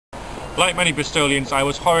Like many Bristolians, I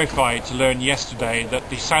was horrified to learn yesterday that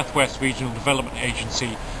the South West Regional Development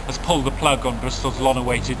Agency has pulled the plug on Bristol's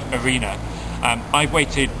long-awaited arena. I've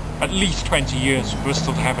waited at least 20 years for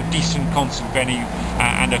Bristol to have a decent concert venue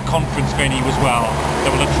and a conference venue as well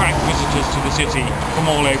that will attract visitors to the city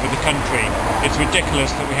from all over the country. It's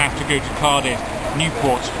ridiculous that we have to go to Cardiff,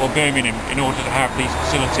 Newport or Birmingham in order to have these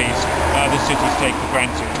facilities other cities take for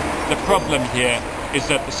granted. The problem here is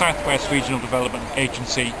that the South West Regional Development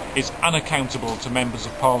Agency is unaccountable to members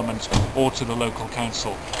of Parliament or to the local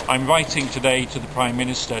council. I'm writing today to the Prime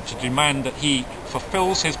Minister to demand that he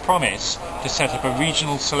fulfils his promise to set up a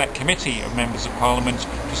regional select committee of members of Parliament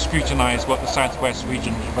to scrutinise what the South West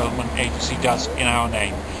Regional Development Agency does in our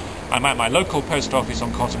name. I'm at my local post office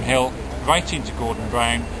on Cotton Hill, writing to Gordon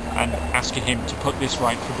Brown and asking him to put this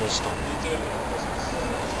right for Bristol.